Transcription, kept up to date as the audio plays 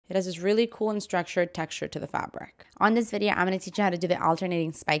It has this really cool and structured texture to the fabric. On this video, I'm going to teach you how to do the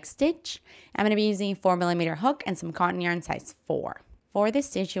alternating spike stitch. I'm going to be using a 4mm hook and some cotton yarn size 4. For this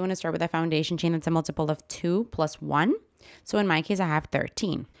stitch, you want to start with a foundation chain that's a multiple of 2 plus 1. So in my case, I have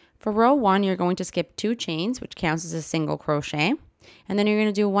 13. For row 1, you're going to skip 2 chains, which counts as a single crochet. And then you're going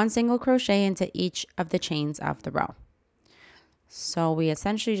to do 1 single crochet into each of the chains of the row. So we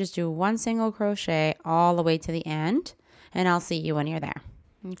essentially just do 1 single crochet all the way to the end, and I'll see you when you're there.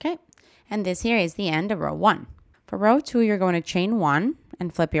 Okay, and this here is the end of row 1. For row 2, you're going to chain 1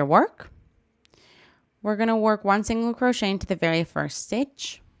 and flip your work. We're going to work 1 single crochet into the very first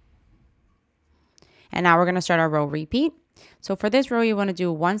stitch. And now we're going to start our row repeat. So for this row, you want to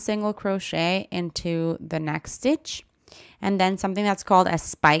do 1 single crochet into the next stitch, and then something that's called a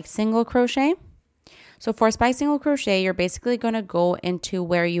spike single crochet. So for a spike single crochet, you're basically going to go into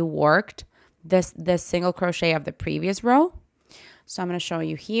where you worked this single crochet of the previous row. So I'm going to show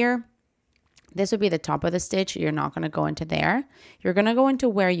you here. This would be the top of the stitch. You're not going to go into there. You're going to go into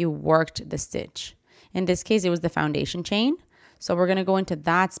where you worked the stitch. In this case, it was the foundation chain. So we're going to go into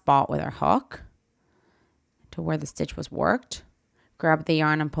that spot with our hook to where the stitch was worked. Grab the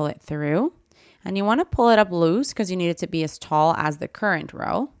yarn and pull it through. And you want to pull it up loose because you need it to be as tall as the current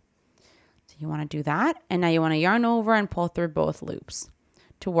row. So you want to do that. And now you want to yarn over and pull through both loops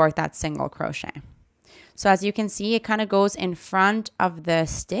to work that single crochet. So as you can see, it kind of goes in front of the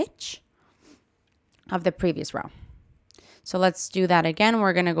stitch of the previous row. So let's do that again.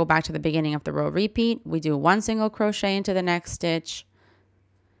 We're going to go back to the beginning of the row repeat. We do 1 single crochet into the next stitch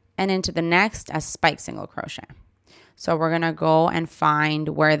and into the next a spike single crochet. So we're going to go and find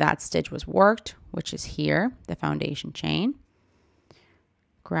where that stitch was worked, which is here, the foundation chain.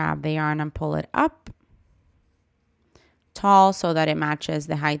 Grab the yarn and pull it up tall so that it matches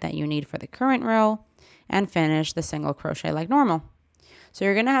the height that you need for the current row, and finish the single crochet like normal. So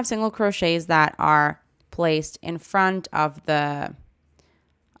you're going to have single crochets that are placed in front of the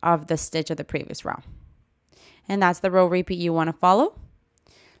stitch of the previous row. And that's the row repeat you want to follow.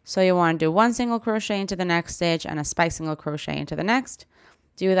 So you want to do 1 single crochet into the next stitch and a spike single crochet into the next.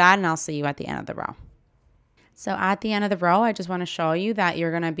 Do that and I'll see you at the end of the row. So at the end of the row, I just want to show you that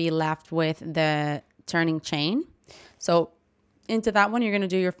you're going to be left with the turning chain. So into that one, you're going to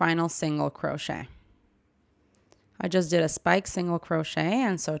do your final single crochet. I just did a spike single crochet,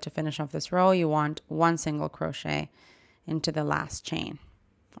 and so to finish off this row, you want 1 single crochet into the last chain,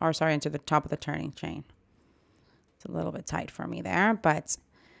 or sorry, into the top of the turning chain. It's a little bit tight for me there, but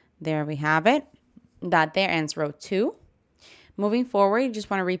there we have it. That there ends row 2. Moving forward, you just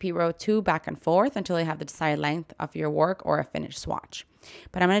want to repeat row 2 back and forth until you have the desired length of your work or a finished swatch.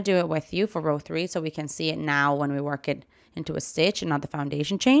 But I'm going to do it with you for row 3 so we can see it now when we work it into a stitch and not the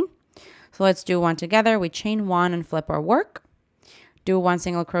foundation chain. So let's do one together. We chain 1 and flip our work. Do 1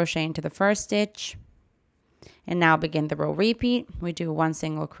 single crochet into the first stitch. And now begin the row repeat. We do 1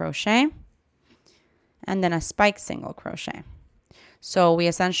 single crochet and then a spike single crochet. So we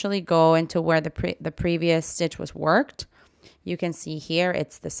essentially go into where the previous stitch was worked. You can see here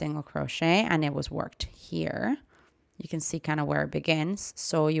it's the single crochet and it was worked here. You can see kind of where it begins.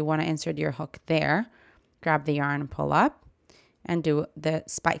 So you want to insert your hook there. Grab the yarn and pull up. And do the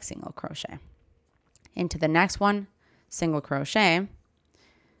spike single crochet. Into the next one, single crochet.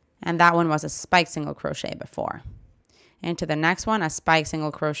 And that one was a spike single crochet before. Into the next one, a spike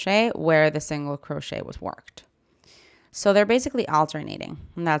single crochet where the single crochet was worked. So they're basically alternating,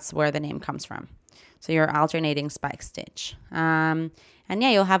 and that's where the name comes from. So you're alternating spike stitch. And yeah,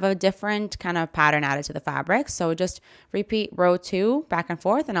 you'll have a different kind of pattern added to the fabric. So just repeat row 2 back and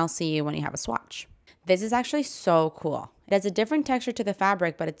forth, and I'll see you when you have a swatch. This is actually so cool. It has a different texture to the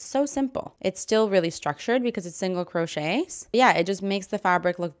fabric, but it's so simple. It's still really structured because it's single crochets. Yeah, it just makes the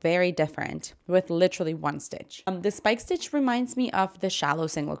fabric look very different with literally 1 stitch. The spike stitch reminds me of the shallow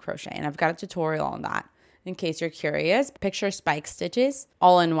single crochet, and I've got a tutorial on that in case you're curious. Picture spike stitches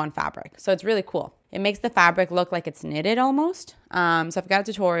all in one fabric. So it's really cool. It makes the fabric look like it's knitted almost. So I've got a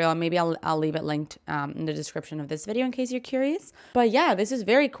tutorial. Maybe I'll leave it linked in the description of this video in case you're curious. But yeah, this is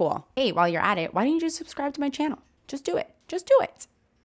very cool. Hey, while you're at it, why don't you just subscribe to my channel? Just do it. Just do it.